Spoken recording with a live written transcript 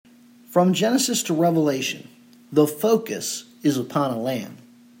From Genesis to Revelation, the focus is upon a lamb.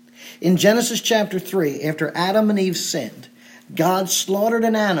 In Genesis chapter 3, after Adam and Eve sinned, God slaughtered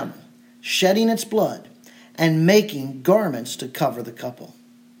an animal, shedding its blood, and making garments to cover the couple.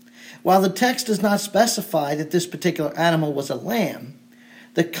 While the text does not specify that this particular animal was a lamb,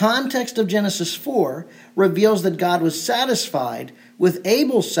 the context of Genesis 4 reveals that God was satisfied with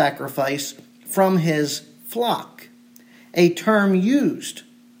Abel's sacrifice from his flock, a term used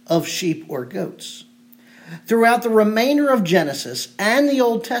of sheep or goats. Throughout the remainder of Genesis and the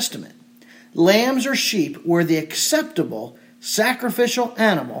Old Testament, lambs or sheep were the acceptable sacrificial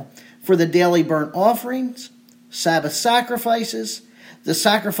animal for the daily burnt offerings, Sabbath sacrifices, the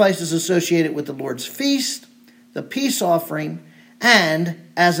sacrifices associated with the Lord's feast, the peace offering, and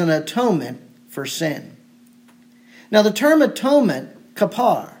as an atonement for sin. Now the term atonement,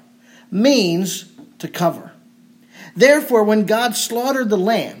 kapar, means to cover. Therefore, when God slaughtered the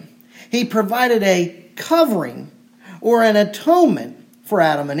lamb, he provided a covering or an atonement for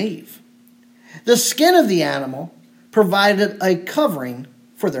Adam and Eve. The skin of the animal provided a covering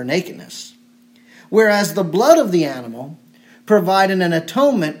for their nakedness, whereas the blood of the animal provided an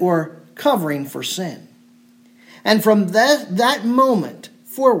atonement or covering for sin. And from that moment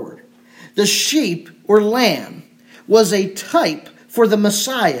forward, the sheep or lamb was a type for the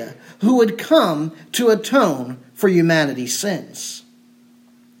Messiah who would come to atone for humanity's sins.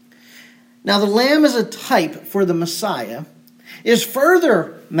 Now, the lamb as a type for the Messiah is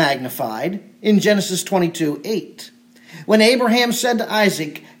further magnified in Genesis 22:8, when Abraham said to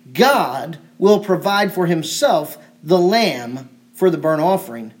Isaac, God will provide for himself the lamb for the burnt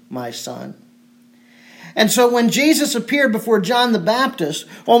offering, my son. And so when Jesus appeared before John the Baptist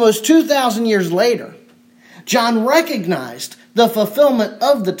almost 2,000 years later, John recognized the fulfillment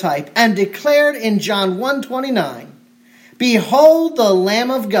of the type and declared in John 1:29, behold the Lamb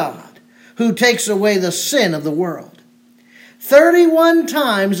of God who takes away the sin of the world. 31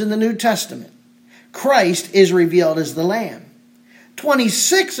 times in the New Testament, Christ is revealed as the Lamb.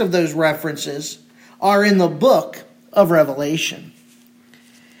 26 of those references are in the book of Revelation.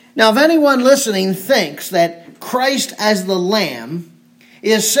 Now, if anyone listening thinks that Christ as the Lamb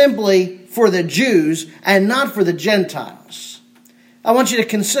is simply for the Jews and not for the Gentiles, I want you to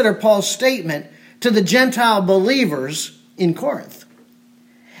consider Paul's statement to the Gentile believers in Corinth.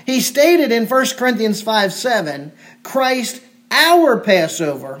 He stated in 1 Corinthians 5:7, Christ, our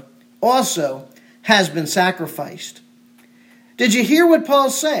Passover, also has been sacrificed. Did you hear what Paul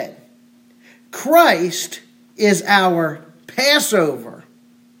said? Christ is our Passover.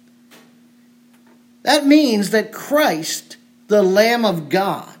 That means that Christ, the Lamb of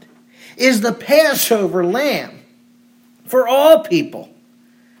God, is the Passover lamb for all people,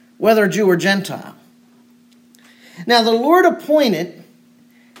 whether Jew or Gentile. Now, the Lord appointed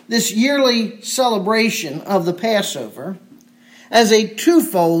this yearly celebration of the Passover as a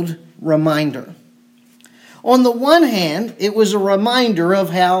twofold reminder. On the one hand, it was a reminder of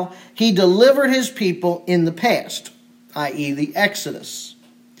how he delivered his people in the past, i.e. the Exodus.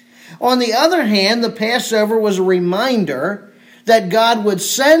 On the other hand, the Passover was a reminder that God would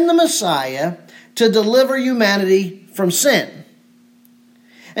send the Messiah to deliver humanity from sin.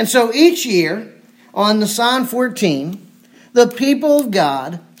 And so each year, on Nisan 14, the people of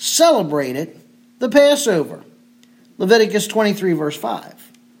God celebrated the Passover. Leviticus 23, verse 5.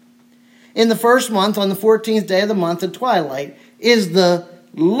 In the first month, on the 14th day of the month at twilight, is the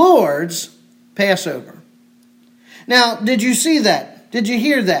Lord's Passover. Now, did you see that? Did you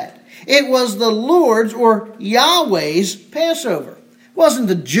hear that? It was the Lord's or Yahweh's Passover. It wasn't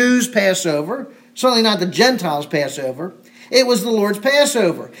the Jews' Passover, certainly not the Gentiles' Passover. It was the Lord's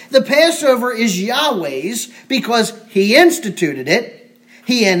Passover. The Passover is Yahweh's because he instituted it,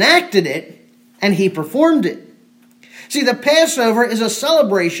 he enacted it, and he performed it. See, the Passover is a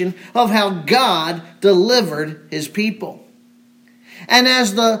celebration of how God delivered his people. And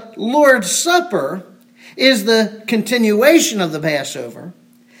as the Lord's Supper is the continuation of the Passover,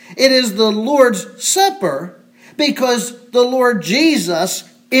 it is the Lord's Supper because the Lord Jesus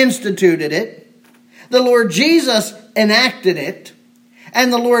instituted it, the Lord Jesus enacted it,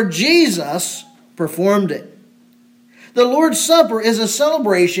 and the Lord Jesus performed it. The Lord's Supper is a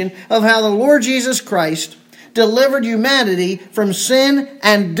celebration of how the Lord Jesus Christ delivered humanity from sin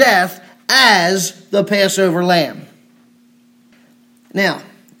and death as the Passover lamb. Now,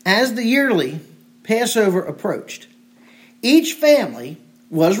 as the yearly Passover approached, each family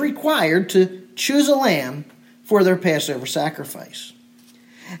was required to choose a lamb for their Passover sacrifice.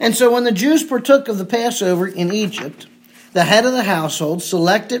 And so when the Jews partook of the Passover in Egypt, the head of the household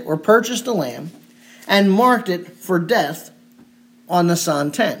selected or purchased a lamb and marked it for death on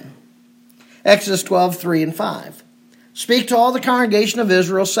Nisan 10. Exodus 12, 3 and 5. Speak to all the congregation of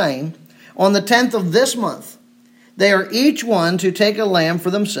Israel, saying, on the 10th of this month, they are each one to take a lamb for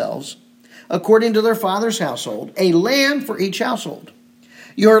themselves, according to their father's household, a lamb for each household.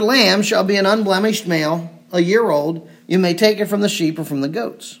 Your lamb shall be an unblemished male, a year old. You may take it from the sheep or from the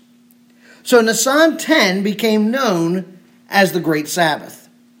goats. So Nisan 10 became known as the Great Sabbath.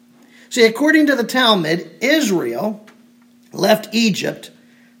 See, according to the Talmud, Israel left Egypt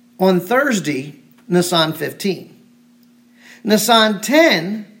on Thursday, Nisan 15. Nisan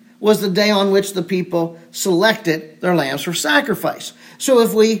 10 was the day on which the people selected their lambs for sacrifice. So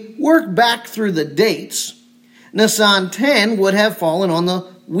if we work back through the dates, Nisan 10 would have fallen on the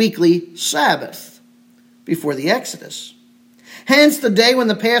weekly Sabbath before the Exodus. Hence, the day when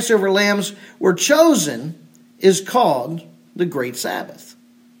the Passover lambs were chosen is called the Great Sabbath.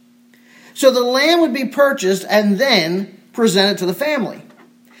 So the lamb would be purchased and then presented to the family.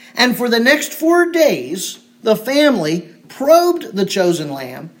 And for the next 4 days, the family probed the chosen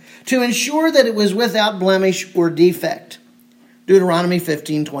lamb to ensure that it was without blemish or defect. Deuteronomy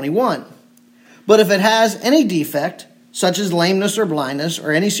 15:21. But if it has any defect, such as lameness or blindness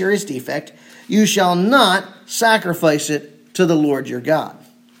or any serious defect, you shall not sacrifice it to the Lord your God.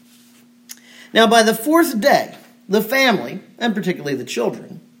 Now, by the 4th day, the family, and particularly the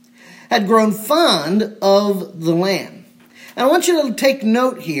children, had grown fond of the lamb. And I want you to take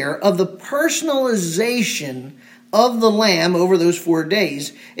note here of the personalization of the lamb over those 4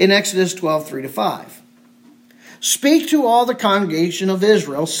 days in Exodus 12, 3 to 5. Speak to all the congregation of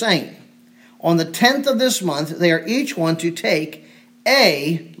Israel, saying, on the 10th of this month, they are each one to take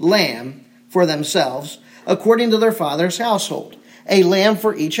a lamb for themselves, according to their father's household, a lamb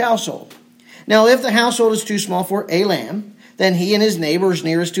for each household. Now, if the household is too small for a lamb, then he and his neighbors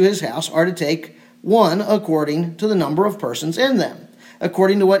nearest to his house are to take one according to the number of persons in them,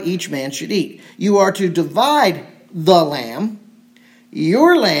 according to what each man should eat. You are to divide the lamb.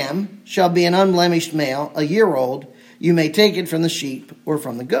 Your lamb shall be an unblemished male, a year old. You may take it from the sheep or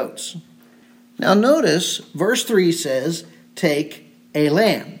from the goats. Now notice, verse 3 says, take a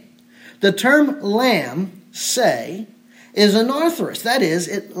lamb. The term lamb, say, is anorthrous. That is,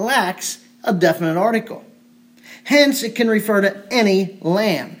 it lacks a definite article. Hence, it can refer to any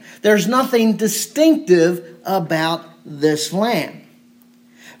lamb. There's nothing distinctive about this lamb.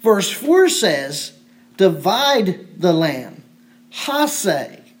 Verse 4 says, divide the lamb,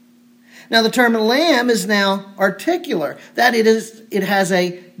 hase. Now, the term lamb is now articular. That it has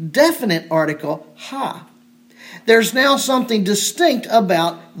a definite article, ha. There's now something distinct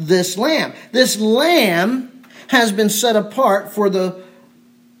about this lamb. This lamb has been set apart for the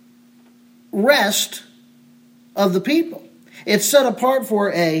rest of the people. It's set apart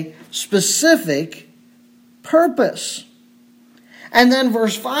for a specific purpose. And then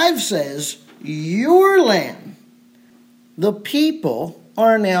verse 5 says, your lamb. The people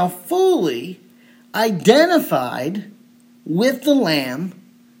are now fully identified with the lamb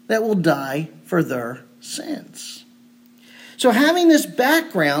that will die for their sins. So having this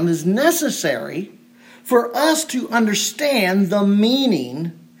background is necessary for us to understand the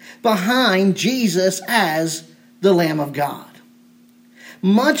meaning behind Jesus as the Lamb of God.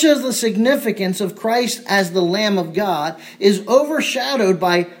 Much of the significance of Christ as the Lamb of God is overshadowed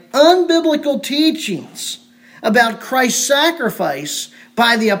by unbiblical teachings about Christ's sacrifice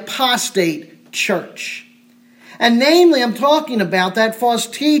by the apostate church. And namely, I'm talking about that false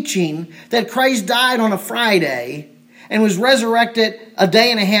teaching that Christ died on a Friday and was resurrected a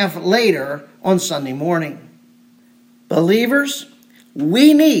day and a half later on Sunday morning. Believers,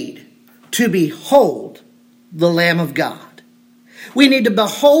 we need to behold the Lamb of God. We need to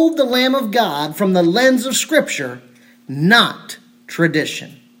behold the Lamb of God from the lens of Scripture, not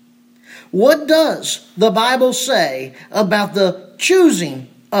tradition. What does the Bible say about the choosing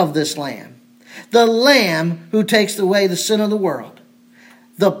of this Lamb? The Lamb who takes away the sin of the world,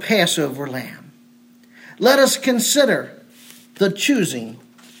 the Passover Lamb. Let us consider the choosing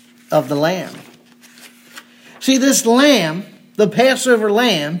of the Lamb. See, this Lamb, the Passover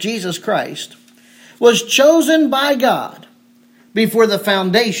Lamb, Jesus Christ, was chosen by God before the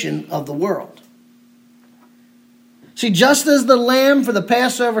foundation of the world. See, just as the lamb for the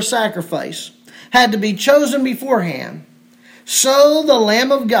Passover sacrifice had to be chosen beforehand, so the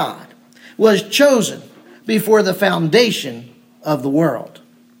Lamb of God was chosen before the foundation of the world.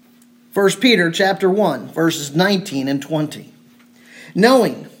 1 Peter chapter 1, verses 19 and 20.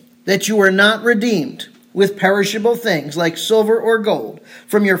 Knowing that you are not redeemed with perishable things like silver or gold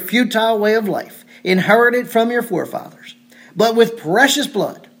from your futile way of life, inherited from your forefathers, but with precious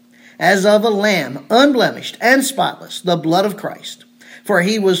blood, as of a lamb, unblemished and spotless, the blood of Christ. For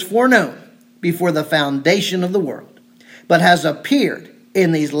he was foreknown before the foundation of the world, but has appeared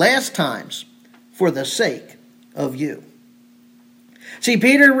in these last times for the sake of you. See,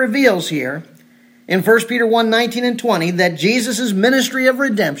 Peter reveals here in 1 Peter 1:19 and 20 that Jesus' ministry of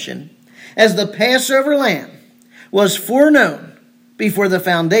redemption as the Passover lamb was foreknown before the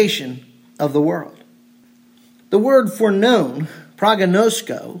foundation of the world. The word foreknown,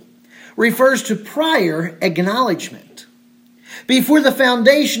 prognosko, refers to prior acknowledgement. Before the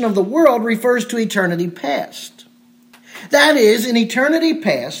foundation of the world refers to eternity past. That is, in eternity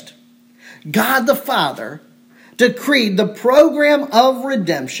past, God the Father decreed the program of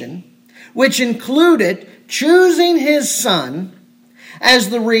redemption, which included choosing his Son as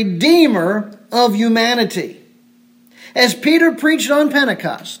the Redeemer of humanity. As Peter preached on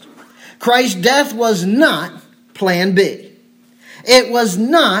Pentecost, Christ's death was not plan B. It was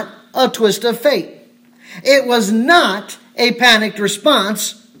not a twist of fate. It was not a panicked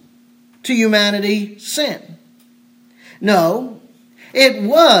response to humanity's sin. No, it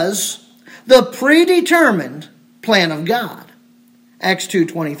was the predetermined plan of God. Acts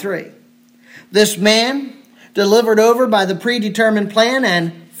 2:23. This man, delivered over by the predetermined plan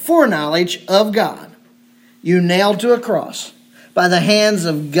and foreknowledge of God, you nailed to a cross by the hands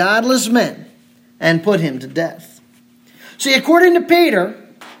of godless men and put him to death. See, according to Peter,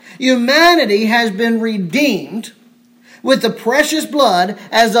 humanity has been redeemed with the precious blood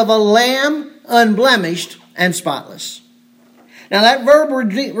as of a lamb, unblemished and spotless. Now that verb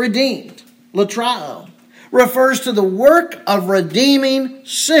redeemed, latrao, refers to the work of redeeming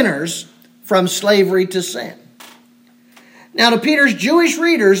sinners from slavery to sin. Now to Peter's Jewish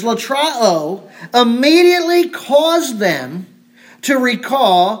readers, latrao immediately caused them to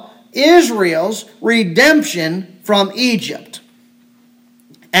recall Israel's redemption from Egypt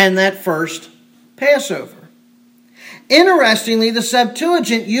and that first Passover. Interestingly, the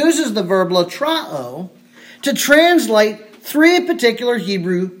Septuagint uses the verb latrao to translate three particular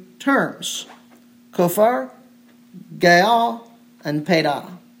Hebrew terms: kofar, gaal, and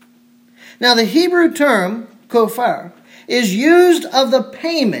pedah. Now the Hebrew term kofar is used of the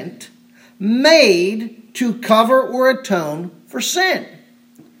payment made to cover or atone for sin.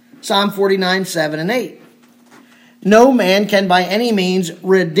 Psalm 49, 7 and 8. No man can by any means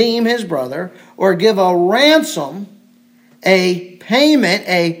redeem his brother or give a ransom, a payment,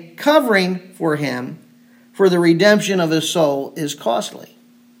 a covering for him, for the redemption of his soul is costly.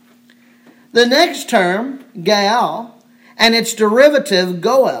 The next term, gaal, and its derivative,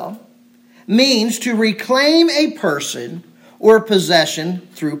 goel, means to reclaim a person or possession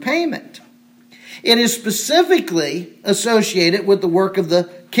through payment. It is specifically associated with the work of the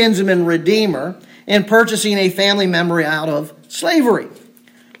kinsman redeemer in purchasing a family member out of slavery.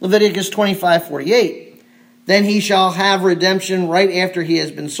 Leviticus 25:48. Then he shall have redemption right after he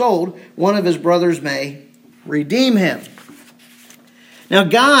has been sold. One of his brothers may redeem him. Now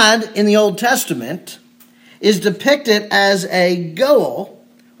God in the Old Testament is depicted as a goel,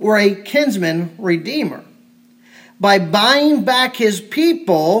 or a kinsman redeemer, by buying back his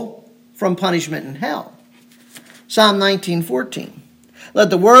people from punishment in hell. Psalm 19:14. Let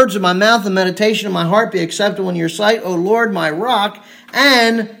the words of my mouth and meditation of my heart be acceptable in your sight, O Lord, my rock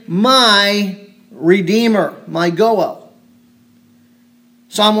and my redeemer, my goel.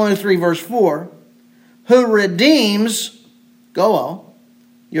 Psalm 103 verse 4. Who redeems, goel,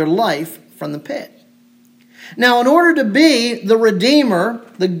 your life from the pit. Now, in order to be the redeemer,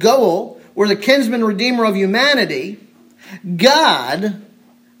 the goel, or the kinsman redeemer of humanity, God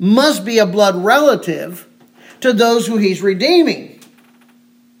must be a blood relative to those who he's redeeming.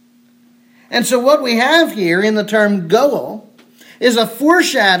 And so what we have here in the term goel is a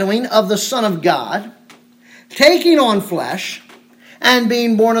foreshadowing of the Son of God taking on flesh and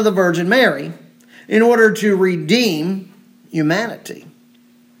being born of the Virgin Mary in order to redeem humanity.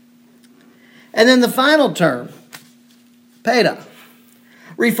 And then the final term, pedah,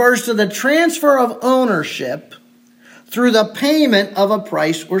 refers to the transfer of ownership through the payment of a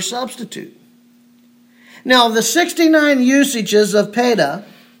price or substitute. Now, of the 69 usages of pedah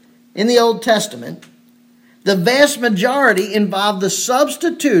in the Old Testament, the vast majority involve the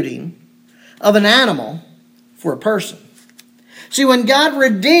substituting of an animal for a person. See, when God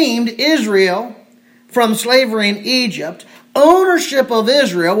redeemed Israel from slavery in Egypt, ownership of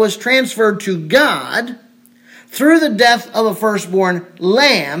Israel was transferred to God through the death of a firstborn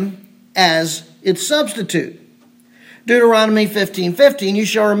lamb as its substitute. Deuteronomy 15:15, you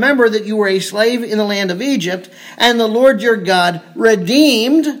shall remember that you were a slave in the land of Egypt, and the Lord your God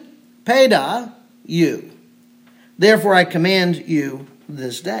redeemed, pedah, you. Therefore I command you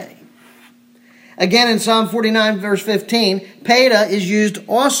this day. Again, in Psalm 49, verse 15, Peda is used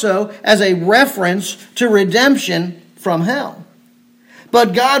also as a reference to redemption from hell.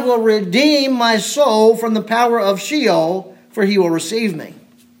 But God will redeem my soul from the power of Sheol, for he will receive me.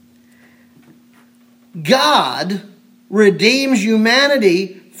 God redeems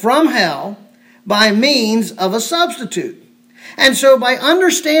humanity from hell by means of a substitute. And so by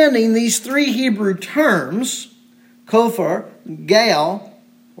understanding these three Hebrew terms, Kofar, Gaal,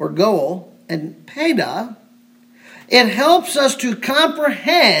 or Goel, and Peda, it helps us to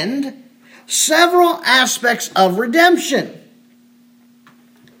comprehend several aspects of redemption.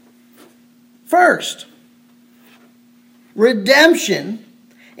 First, redemption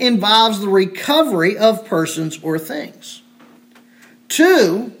involves the recovery of persons or things.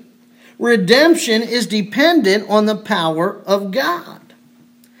 2, redemption is dependent on the power of God.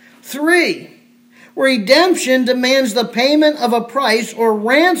 3, redemption demands the payment of a price or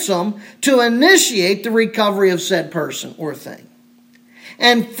ransom to initiate the recovery of said person or thing.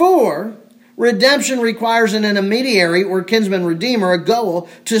 And 4, redemption requires an intermediary or kinsman redeemer, a goal,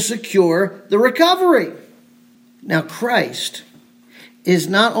 to secure the recovery. Now, Christ is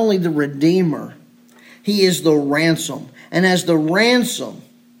not only the redeemer, he is the ransom. And as the ransom,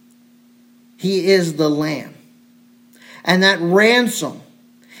 he is the lamb. And that ransom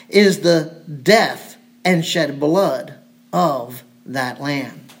is the death and shed blood of that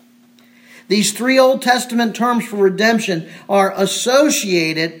lamb. These three Old Testament terms for redemption are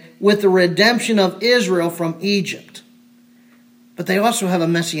associated with the redemption of Israel from Egypt. But they also have a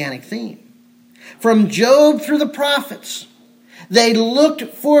messianic theme. From Job through the prophets, they looked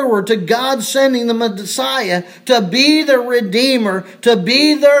forward to God sending the Messiah to be their Redeemer, to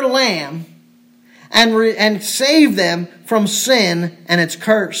be their Lamb, and save them from sin and its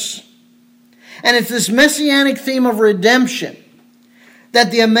curse. And it's this messianic theme of redemption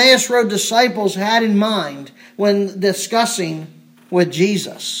that the Emmaus Road disciples had in mind when discussing with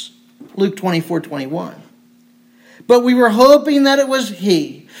Jesus. Luke 24:21. But we were hoping that it was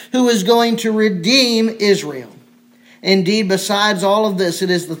he who was going to redeem Israel. Indeed, besides all of this, it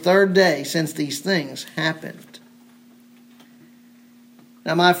is the third day since these things happened.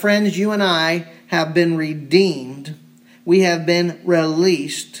 Now, my friends, you and I have been redeemed. We have been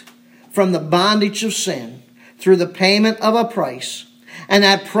released from the bondage of sin through the payment of a price. And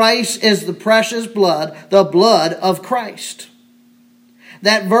that price is the precious blood, the blood of Christ.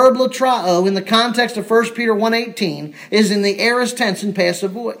 That verb latrao in the context of 1 Peter 1:18 is in the aorist tense in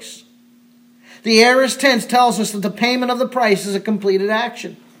passive voice. The aorist tense tells us that the payment of the price is a completed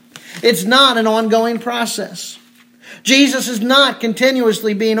action. It's not an ongoing process. Jesus is not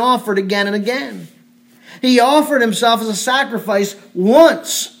continuously being offered again and again. He offered himself as a sacrifice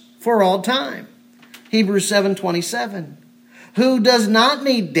once for all time. Hebrews 7:27. Who does not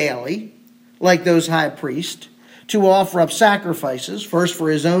need daily, like those high priests, to offer up sacrifices, first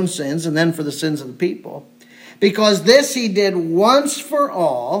for his own sins and then for the sins of the people. Because this he did once for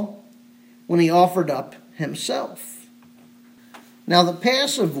all when he offered up himself. Now the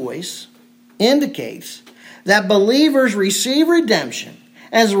passive voice indicates that believers receive redemption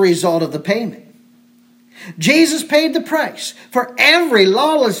as a result of the payment. Jesus paid the price for every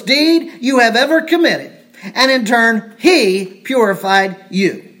lawless deed you have ever committed, and in turn, he purified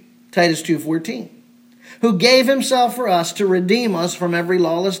you. Titus 2:14. Who gave himself for us to redeem us from every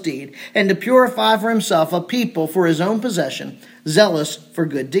lawless deed and to purify for himself a people for his own possession, zealous for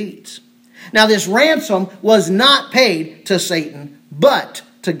good deeds. Now this ransom was not paid to Satan, but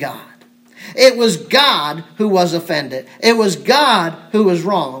to God. It was God who was offended. It was God who was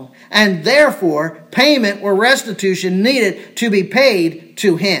wrong. And therefore, payment or restitution needed to be paid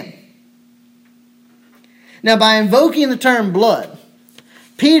to him. Now by invoking the term blood,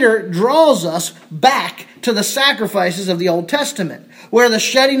 Peter draws us back to the sacrifices of the Old Testament, where the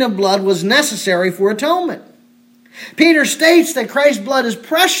shedding of blood was necessary for atonement. Peter states that Christ's blood is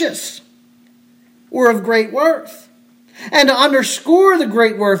precious or of great worth. And to underscore the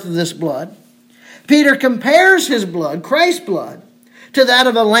great worth of this blood, Peter compares his blood, Christ's blood, to that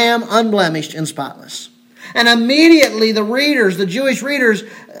of a lamb unblemished and spotless. And immediately the Jewish readers,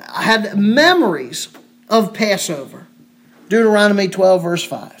 had memories of Passover. Deuteronomy 12, verse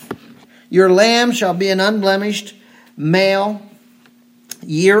 5. Your lamb shall be an unblemished male,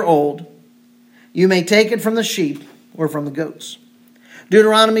 year old. You may take it from the sheep or from the goats.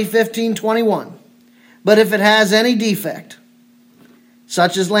 Deuteronomy 15:21. But if it has any defect,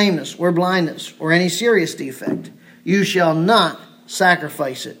 such as lameness or blindness or any serious defect, you shall not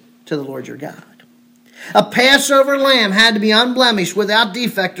sacrifice it to the Lord your God. A Passover lamb had to be unblemished, without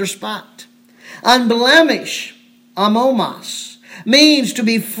defect or spot. Unblemished, amomos, means to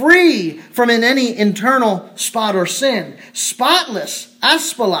be free from any internal spot or sin. Spotless,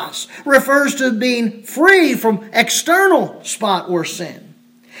 aspelos, refers to being free from external spot or sin.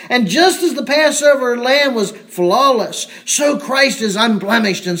 And just as the Passover lamb was flawless, so Christ is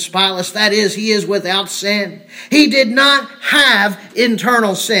unblemished and spotless. That is, he is without sin. He did not have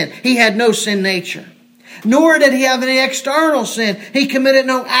internal sin. He had no sin nature. Nor did he have any external sin. He committed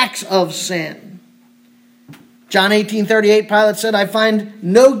no acts of sin. John 18:38, Pilate said, I find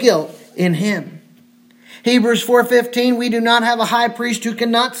no guilt in him. Hebrews 4:15, we do not have a high priest who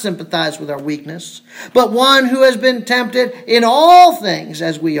cannot sympathize with our weakness, but one who has been tempted in all things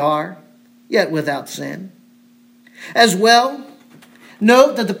as we are, yet without sin. As well,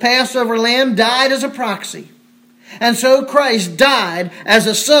 note that the Passover lamb died as a proxy, and so Christ died as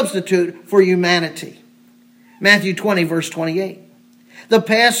a substitute for humanity. Matthew 20, verse 28.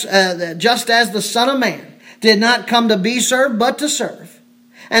 Just as the Son of Man did not come to be served, but to serve,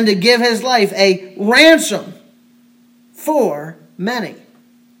 and to give his life a ransom for many.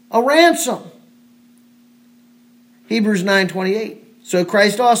 A ransom. Hebrews 9:28. So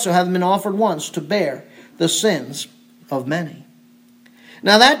Christ also hath been offered once to bear the sins of many.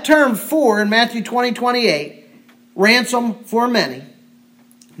 Now that term for in Matthew 20:28, ransom for many,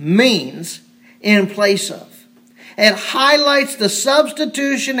 means in place of. It highlights the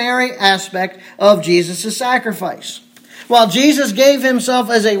substitutionary aspect of Jesus' sacrifice. While Jesus gave himself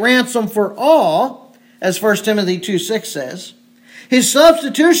as a ransom for all, as 1 Timothy 2:6 says, his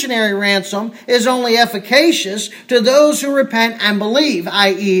substitutionary ransom is only efficacious to those who repent and believe,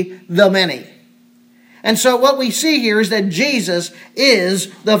 i.e. the many. And so what we see here is that Jesus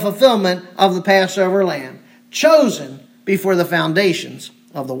is the fulfillment of the Passover lamb, chosen before the foundations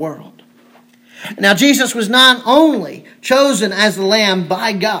of the world. Now Jesus was not only chosen as the lamb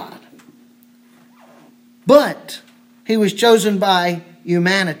by God, but he was chosen by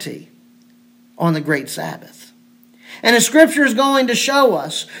humanity on the great Sabbath. And the scripture is going to show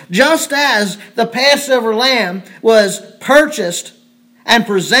us, just as the Passover lamb was purchased and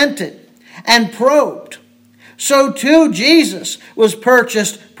presented and probed, so too Jesus was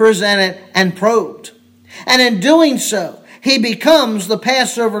purchased, presented, and probed. And in doing so, he becomes the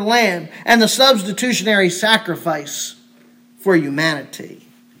Passover lamb and the substitutionary sacrifice for humanity.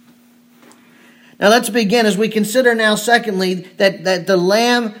 Now let's begin as we consider now, secondly, that the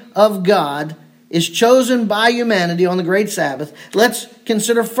Lamb of God is chosen by humanity on the great Sabbath. Let's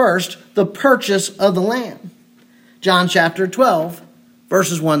consider first the purchase of the Lamb. John chapter 12,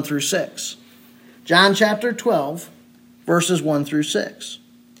 verses 1 through 6. John chapter 12, verses 1 through 6.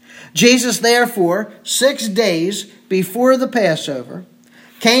 Jesus, therefore, 6 days before the Passover,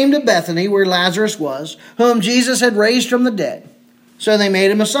 came to Bethany where Lazarus was, whom Jesus had raised from the dead. So they made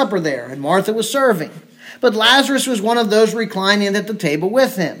him a supper there, and Martha was serving. But Lazarus was one of those reclining at the table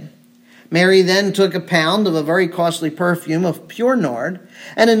with him. Mary then took a pound of a very costly perfume of pure nard,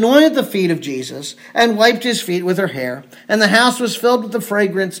 and anointed the feet of Jesus, and wiped his feet with her hair, and the house was filled with the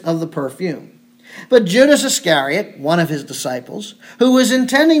fragrance of the perfume. But Judas Iscariot, one of his disciples, who was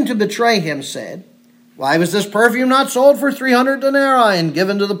intending to betray him, said, Why was this perfume not sold for 300 denarii and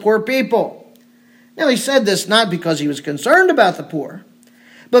given to the poor people? Now he said this not because he was concerned about the poor,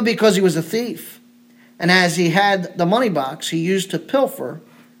 but because he was a thief. And as he had the money box, he used to pilfer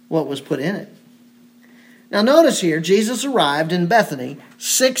what was put in it. Now notice here, Jesus arrived in Bethany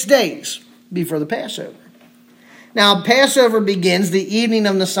 6 days before the Passover. Now Passover begins the evening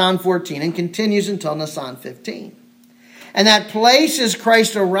of Nisan 14 and continues until Nisan 15. And that places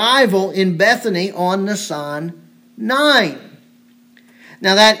Christ's arrival in Bethany on Nisan 9.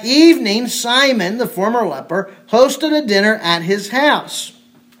 Now that evening, Simon, the former leper, hosted a dinner at his house.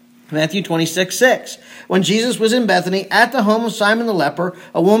 Matthew 26:6. When Jesus was in Bethany at the home of Simon the leper,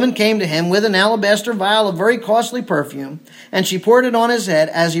 a woman came to him with an alabaster vial of very costly perfume, and she poured it on his head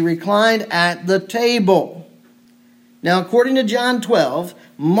as he reclined at the table. Now, according to John 12,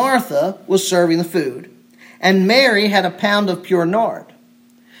 Martha was serving the food, and Mary had a pound of pure nard.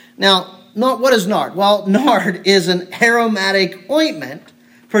 Now, what is nard? Well, nard is an aromatic ointment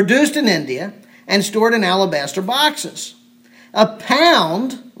produced in India and stored in alabaster boxes. A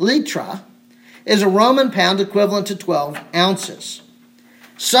pound, litra, is a Roman pound equivalent to 12 ounces.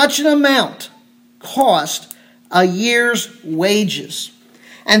 Such an amount cost a year's wages.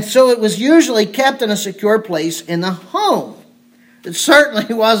 And so it was usually kept in a secure place in the home. It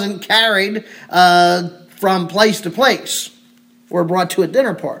certainly wasn't carried from place to place or brought to a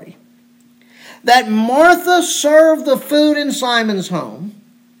dinner party. That Martha served the food in Simon's home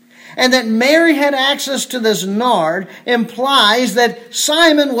and that Mary had access to this nard implies that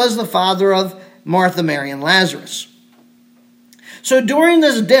Simon was the father of Martha, Mary, and Lazarus. So during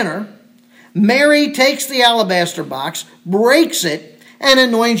this dinner, Mary takes the alabaster box, breaks it, and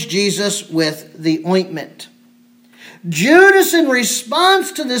anoints Jesus with the ointment. Judas, in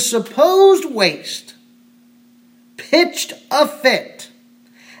response to this supposed waste, pitched a fit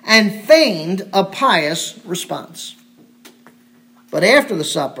and feigned a pious response. But after the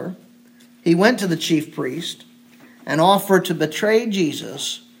supper, he went to the chief priest and offered to betray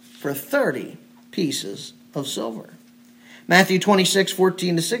Jesus for 30 pieces of silver. Matthew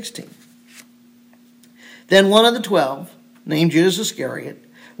 26:14-16. Then one of the 12, named Judas Iscariot,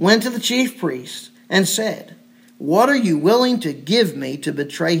 went to the chief priest and said, "What are you willing to give me to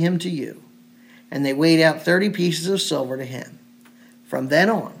betray him to you?" And they weighed out 30 pieces of silver to him. From then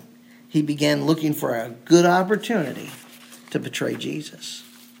on, he began looking for a good opportunity to betray Jesus.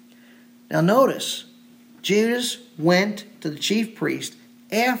 Now notice, Judas went to the chief priest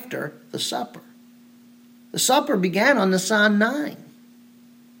after the supper. The supper began on Nisan 9.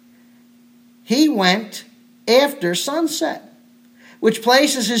 He went after sunset, which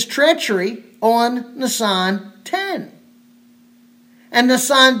places his treachery on Nisan 10. And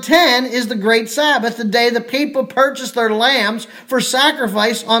Nisan 10 is the great Sabbath, the day the people purchased their lambs for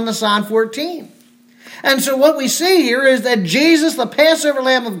sacrifice on Nisan 14. And so what we see here is that Jesus, the Passover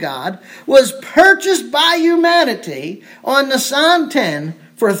Lamb of God, was purchased by humanity on Nisan 10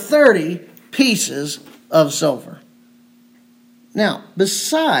 for 30 pieces of silver. Now,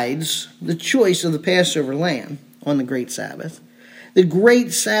 besides the choice of the Passover lamb on the great Sabbath, the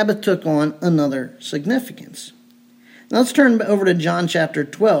great Sabbath took on another significance. Now let's turn over to John chapter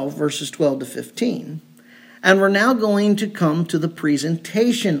 12, verses 12-15. And we're now going to come to the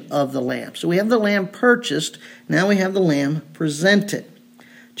presentation of the lamb. So we have the lamb purchased. Now we have the lamb presented.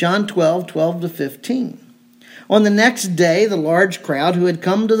 John 12, 12-15. On the next day, the large crowd who had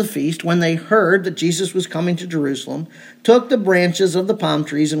come to the feast, when they heard that Jesus was coming to Jerusalem, took the branches of the palm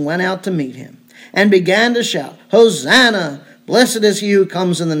trees and went out to meet him, and began to shout, "Hosanna! Blessed is he who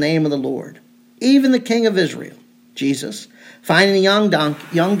comes in the name of the Lord, even the King of Israel." Jesus, finding a young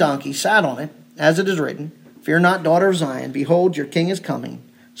donkey, sat on it, as it is written, "Fear not, daughter of Zion, behold, your king is coming,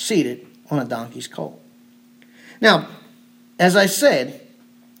 seated on a donkey's colt." Now, as I said,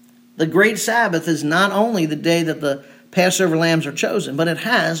 the great Sabbath is not only the day that the Passover lambs are chosen, but it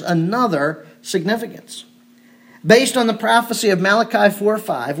has another significance. Based on the prophecy of Malachi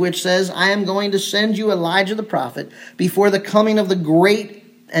 4:5, which says, "I am going to send you Elijah the prophet before the coming of the great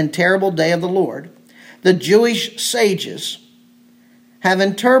and terrible day of the Lord," the Jewish sages have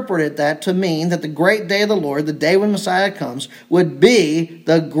interpreted that to mean that the great day of the Lord, the day when Messiah comes, would be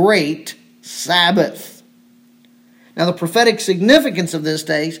the great Sabbath. Now, the prophetic significance of this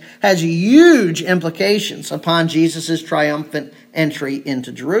day has huge implications upon Jesus' triumphant entry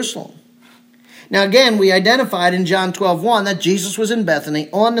into Jerusalem. Now, again, we identified in John 12:1 that Jesus was in Bethany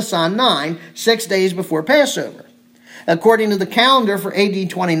on Nisan 9, 6 days before Passover. According to the calendar for AD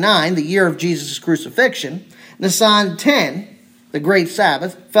 29, the year of Jesus' crucifixion, Nisan 10, the great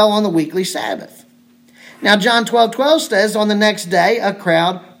Sabbath, fell on the weekly Sabbath. Now, John 12:12 says, on the next day, a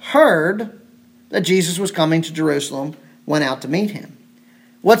crowd heard that Jesus was coming to Jerusalem, went out to meet him.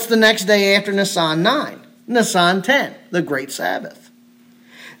 What's the next day after Nisan 9? Nisan 10, the great Sabbath.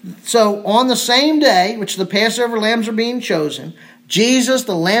 So on the same day, which the Passover lambs are being chosen, Jesus,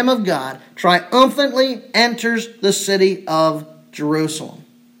 the Lamb of God, triumphantly enters the city of Jerusalem.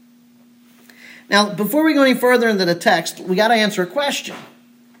 Now, before we go any further into the text, we got to answer a question.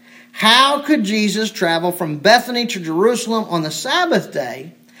 How could Jesus travel from Bethany to Jerusalem on the Sabbath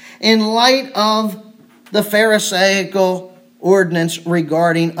day in light of the Pharisaical ordinance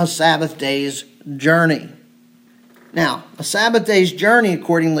regarding a Sabbath day's journey? Now, a Sabbath day's journey,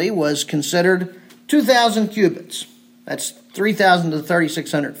 accordingly, was considered 2,000 cubits. That's 3,000 to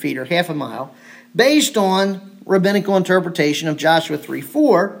 3,600 feet, or half a mile, based on rabbinical interpretation of Joshua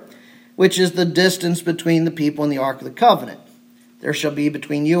 3:4, which is the distance between the people and the Ark of the Covenant. There shall be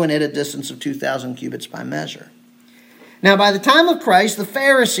between you and it a distance of 2,000 cubits by measure. Now, by the time of Christ, the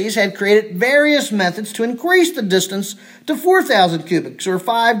Pharisees had created various methods to increase the distance to 4,000 cubits, or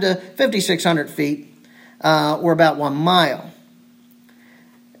 5 to 5,600 feet, or about 1 mile.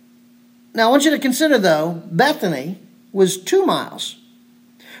 Now, I want you to consider, though, Bethany was 2 miles,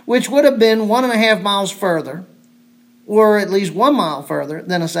 which would have been 1.5 miles further, or at least 1 mile further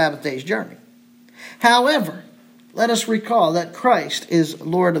than a Sabbath day's journey. However, let us recall that Christ is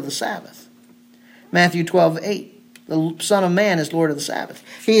Lord of the Sabbath. Matthew 12:8. The Son of Man is Lord of the Sabbath.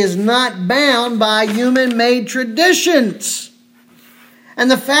 He is not bound by human-made traditions.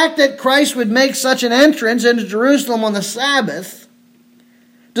 And the fact that Christ would make such an entrance into Jerusalem on the Sabbath,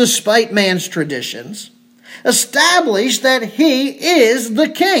 despite man's traditions, establish that he is the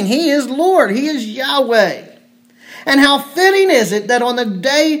king. He is Lord. He is Yahweh. And how fitting is it that on the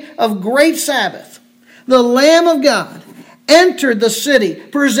day of great Sabbath, the Lamb of God entered the city,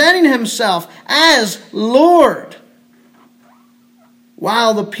 presenting himself as Lord,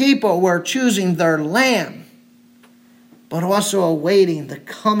 while the people were choosing their lamb, but also awaiting the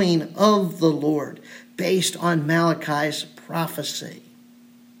coming of the Lord based on Malachi's prophecy.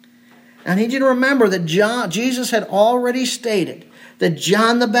 Now, I need you to remember that Jesus had already stated that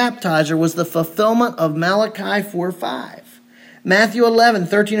John the Baptizer was the fulfillment of Malachi 4:5. Matthew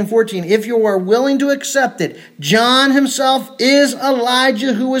 11:13 and 14. If you are willing to accept it, John himself is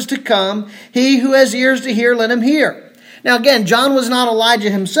Elijah who was to come. He who has ears to hear, let him hear. Now again, John was not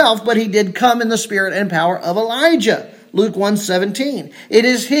Elijah himself, but he did come in the spirit and power of Elijah. Luke 1:17. It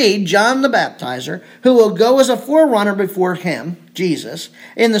is he, John the Baptizer, who will go as a forerunner before him, Jesus,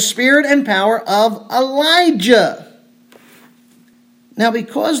 in the spirit and power of Elijah. Now,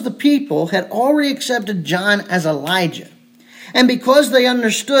 because the people had already accepted John as Elijah, and because they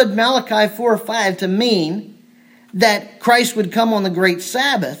understood Malachi 4:5 to mean that Christ would come on the great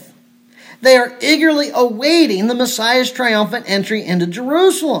Sabbath, they are eagerly awaiting the Messiah's triumphant entry into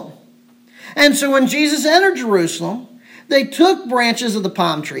Jerusalem. And so when Jesus entered Jerusalem, they took branches of the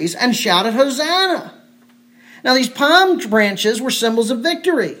palm trees and shouted, Hosanna. Now, these palm branches were symbols of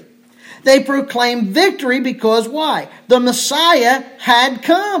victory. They proclaimed victory because why? The Messiah had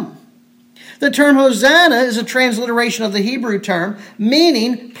come. The term Hosanna is a transliteration of the Hebrew term,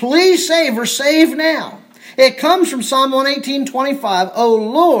 meaning please save or save now. It comes from Psalm 118:25, O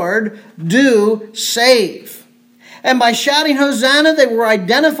Lord, do save. And by shouting Hosanna, they were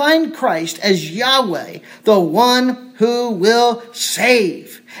identifying Christ as Yahweh, the one who will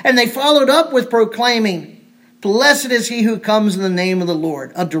save. And they followed up with proclaiming, Blessed is he who comes in the name of the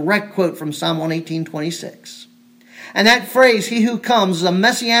Lord. A direct quote from Psalm 118:26. And that phrase, he who comes, is a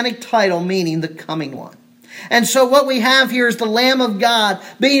messianic title meaning the coming one. And so what we have here is the Lamb of God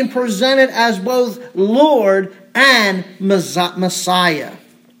being presented as both Lord and Messiah.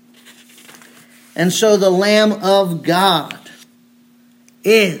 And so the Lamb of God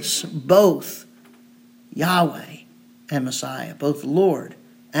is both Yahweh and Messiah, both Lord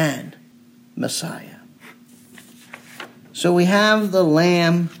and Messiah. So we have the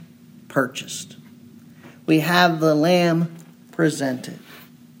Lamb purchased. We have the Lamb presented.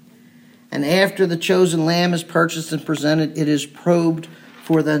 And after the chosen Lamb is purchased and presented, it is probed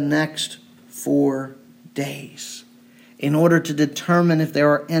for the next 4 days in order to determine if there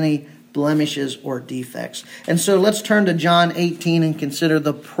are any blemishes or defects. And so let's turn to John 18 and consider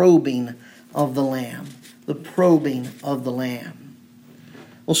the probing of the Lamb. The probing of the Lamb.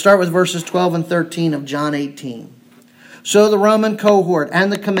 We'll start with verses 12 and 13 of John 18. So the Roman cohort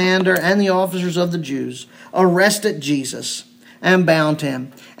and the commander and the officers of the Jews arrested Jesus and bound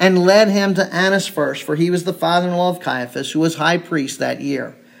him and led him to Annas first, for he was the father-in-law of Caiaphas, who was high priest that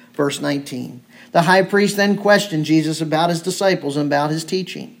year. Verse 19. The high priest then questioned Jesus about his disciples and about his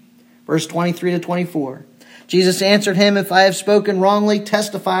teaching. Verse 23 to 24. Jesus answered him, If I have spoken wrongly,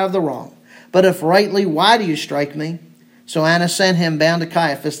 testify of the wrong. But if rightly, why do you strike me? So Annas sent him bound to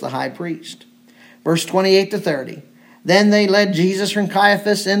Caiaphas the high priest. Verse 28 to 30. Then they led Jesus from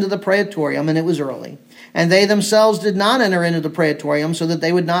Caiaphas into the praetorium, and it was early. And they themselves did not enter into the praetorium, so that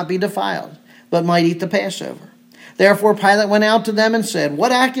they would not be defiled, but might eat the Passover. Therefore Pilate went out to them and said,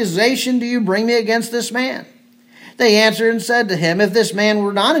 What accusation do you bring me against this man? They answered and said to him, If this man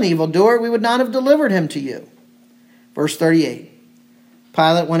were not an evildoer, we would not have delivered him to you. Verse 38.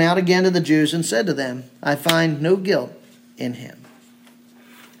 Pilate went out again to the Jews and said to them, I find no guilt in him.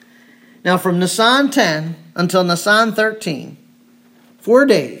 Now from Nisan 10 until Nisan 13, 4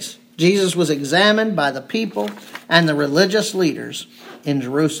 days, Jesus was examined by the people and the religious leaders in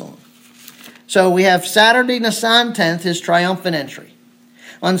Jerusalem. So we have Saturday, Nisan 10th, his triumphant entry.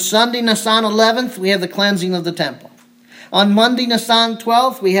 On Sunday, Nisan 11th, we have the cleansing of the temple. On Monday, Nisan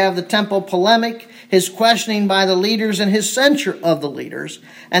 12th, we have the temple polemic, his questioning by the leaders and his censure of the leaders,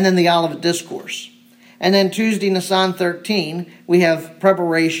 and then the Olivet Discourse. And then Tuesday, Nisan 13, we have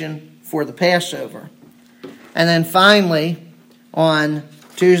preparation for the Passover. And then finally, on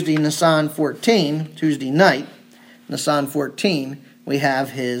Tuesday, Nisan 14, Tuesday night, Nisan 14, we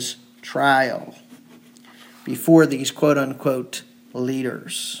have his trial before these quote-unquote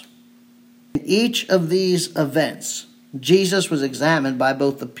leaders. In each of these events, Jesus was examined by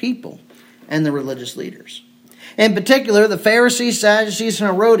both the people and the religious leaders. In particular, the Pharisees, Sadducees, and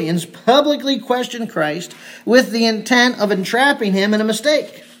Herodians publicly questioned Christ with the intent of entrapping him in a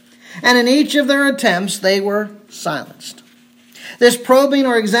mistake. And in each of their attempts, they were silenced. This probing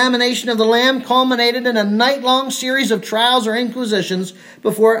or examination of the lamb culminated in a night-long series of trials or inquisitions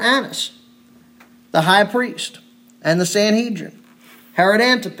before Annas, the high priest, and the Sanhedrin, Herod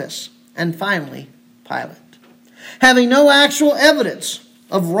Antipas, and finally Pilate. Having no actual evidence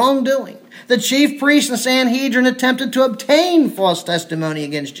of wrongdoing, the chief priests and Sanhedrin attempted to obtain false testimony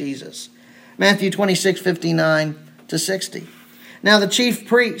against Jesus. Matthew 26:59-60. Now the chief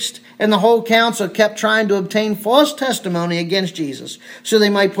priest and the whole council kept trying to obtain false testimony against Jesus so they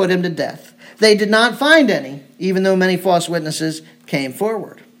might put him to death. They did not find any, even though many false witnesses came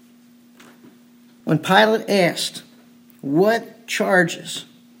forward. When Pilate asked what charges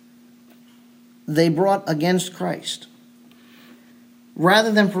they brought against Christ,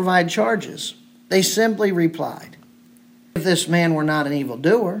 rather than provide charges, they simply replied, "If this man were not an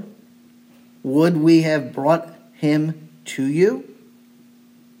evildoer, would we have brought him to you?"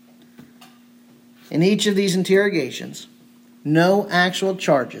 In each of these interrogations, no actual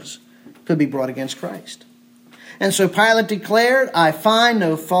charges could be brought against Christ. And so Pilate declared, "I find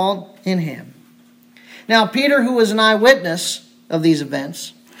no fault in him." Now Peter, who was an eyewitness of these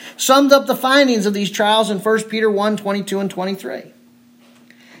events, summed up the findings of these trials in 1 Peter 1:22 and 23.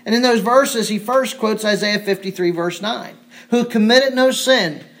 And in those verses, he first quotes Isaiah 53, verse 9, "Who committed no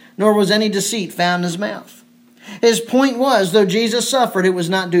sin, nor was any deceit found in his mouth." His point was, though Jesus suffered, it was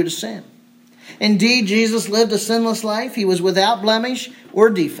not due to sin. Indeed, Jesus lived a sinless life. He was without blemish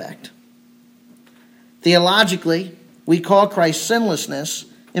or defect. Theologically, we call Christ's sinlessness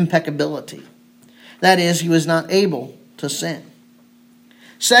impeccability. That is, he was not able to sin.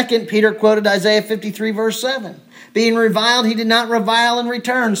 Second, Peter quoted Isaiah 53, verse 7. "Being reviled, he did not revile in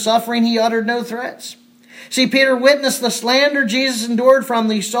return. Suffering, he uttered no threats." See, Peter witnessed the slander Jesus endured from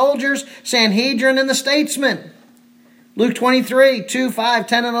the soldiers, Sanhedrin, and the statesmen. Luke 23, 2, 5,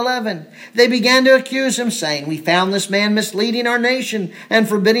 10, and 11. "They began to accuse him, saying, 'We found this man misleading our nation and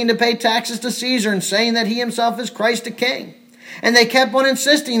forbidding to pay taxes to Caesar and saying that he himself is Christ the King.' And they kept on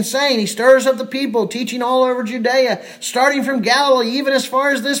insisting, saying, 'He stirs up the people, teaching all over Judea, starting from Galilee, even as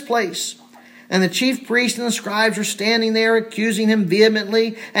far as this place.' And the chief priests and the scribes were standing there, accusing him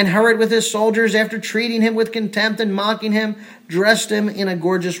vehemently, and Herod with his soldiers, after treating him with contempt and mocking him, dressed him in a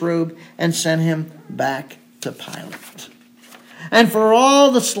gorgeous robe and sent him back to Pilate." And for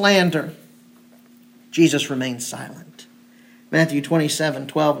all the slander, Jesus remained silent. Matthew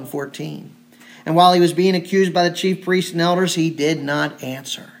 27:12 and 14. "And while he was being accused by the chief priests and elders, he did not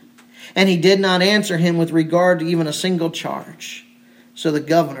answer. And he did not answer him with regard to even a single charge. So the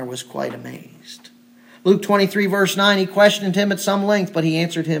governor was quite amazed." Luke 23, verse 9, "He questioned him at some length, but he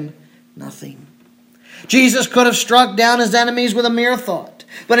answered him nothing." Jesus could have struck down his enemies with a mere thought,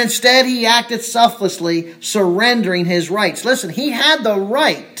 but instead he acted selflessly, surrendering his rights. Listen, he had the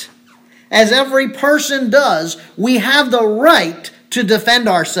right, as every person does, we have the right to defend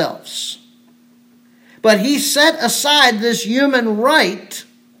ourselves. But he set aside this human right,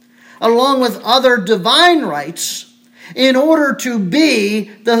 along with other divine rights, in order to be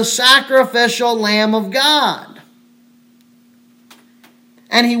the sacrificial Lamb of God.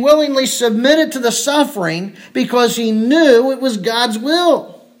 And he willingly submitted to the suffering because he knew it was God's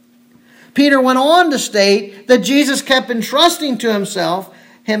will. Peter went on to state that Jesus kept entrusting himself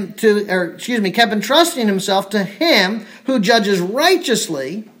to him who judges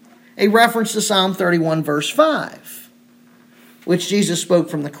righteously, a reference to Psalm 31, verse 5, which Jesus spoke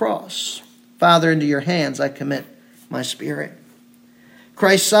from the cross. "Father, into your hands I commit my spirit."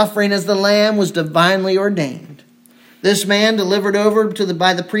 Christ's suffering as the Lamb was divinely ordained. This man, delivered over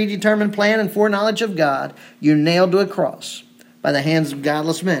by the predetermined plan and foreknowledge of God, you nailed to a cross by the hands of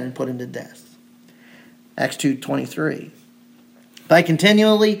godless men and put him to death. Acts 2:23. By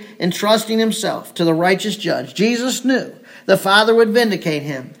continually entrusting himself to the righteous judge, Jesus knew the Father would vindicate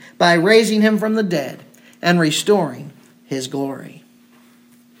him by raising him from the dead and restoring his glory.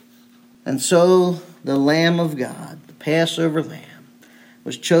 And so the Lamb of God, the Passover Lamb,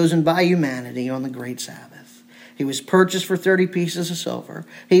 was chosen by humanity on the great Sabbath. He was purchased for 30 pieces of silver.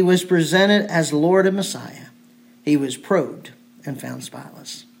 He was presented as Lord and Messiah. He was probed and found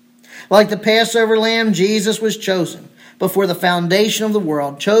spotless. Like the Passover Lamb, Jesus was chosen before the foundation of the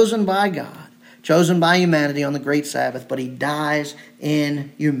world, chosen by God, chosen by humanity on the great Sabbath, but he dies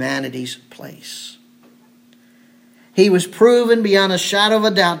in humanity's place. He was proven beyond a shadow of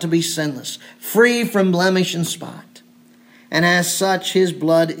a doubt to be sinless, free from blemish and spot. And as such, his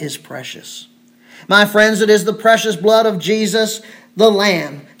blood is precious. My friends, it is the precious blood of Jesus, the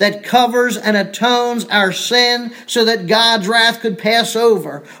Lamb, that covers and atones our sin so that God's wrath could pass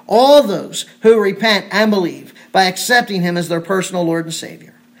over all those who repent and believe by accepting him as their personal Lord and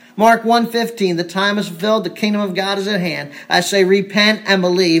Savior. Mark 1:15, the time is fulfilled, the kingdom of God is at hand. I say repent and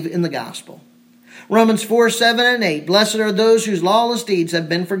believe in the gospel. Romans 4:7 and 8, blessed are those whose lawless deeds have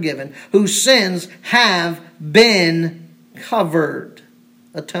been forgiven, whose sins have been covered,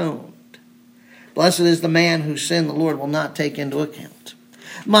 atoned. Blessed is the man whose sin the Lord will not take into account.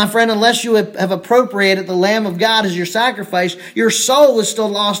 My friend, unless you have appropriated the Lamb of God as your sacrifice, your soul is still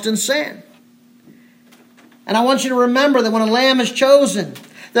lost in sin. And I want you to remember that when a lamb is chosen,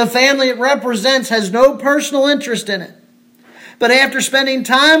 the family it represents has no personal interest in it. But after spending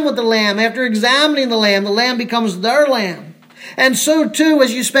time with the lamb, after examining the lamb becomes their lamb. And so too,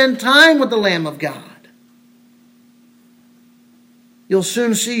 as you spend time with the Lamb of God, you'll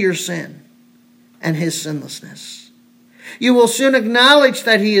soon see your sin and his sinlessness. You will soon acknowledge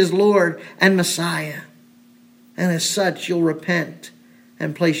that he is Lord and Messiah. And as such, you'll repent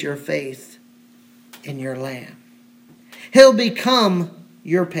and place your faith in your Lamb. He'll become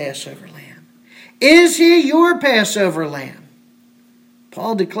your Passover lamb. Is he your Passover lamb?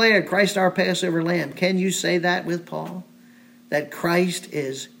 Paul declared Christ our Passover lamb. Can you say that with Paul? That Christ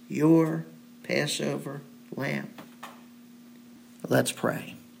is your Passover lamb. Let's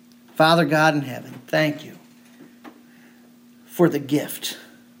pray. Father God in heaven, thank you for the gift,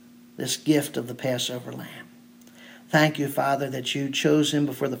 this gift of the Passover lamb. Thank you, Father, that you chose him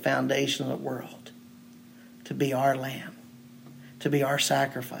before the foundation of the world to be our lamb, to be our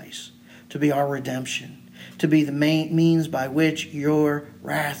sacrifice, to be our redemption, to be the main means by which your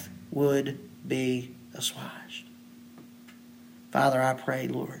wrath would be assuaged. Father, I pray,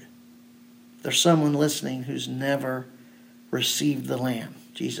 Lord, if there's someone listening who's never received the Lamb,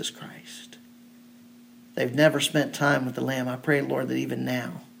 Jesus Christ, they've never spent time with the Lamb, I pray, Lord, that even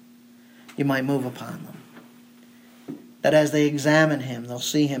now you might move upon them. That as they examine him, they'll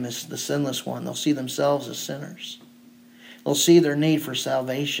see him as the sinless one. They'll see themselves as sinners. They'll see their need for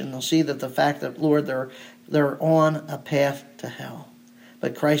salvation. They'll see that the fact that, Lord, they're on a path to hell.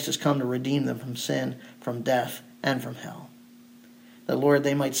 But Christ has come to redeem them from sin, from death, and from hell. That, Lord,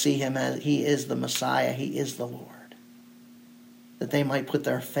 they might see him as he is the Messiah. He is the Lord. That they might put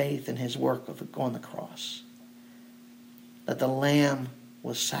their faith in his work on the cross. That the Lamb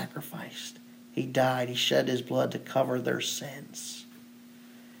was sacrificed. He died. He shed his blood to cover their sins.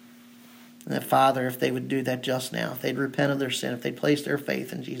 And that, Father, if they would do that just now, if they'd repent of their sin, if they'd place their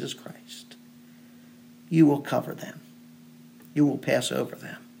faith in Jesus Christ, you will cover them. You will pass over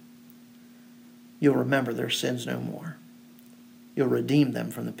them. You'll remember their sins no more. You'll redeem them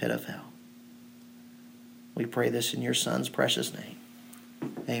from the pit of hell. We pray this in your Son's precious name.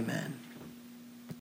 Amen.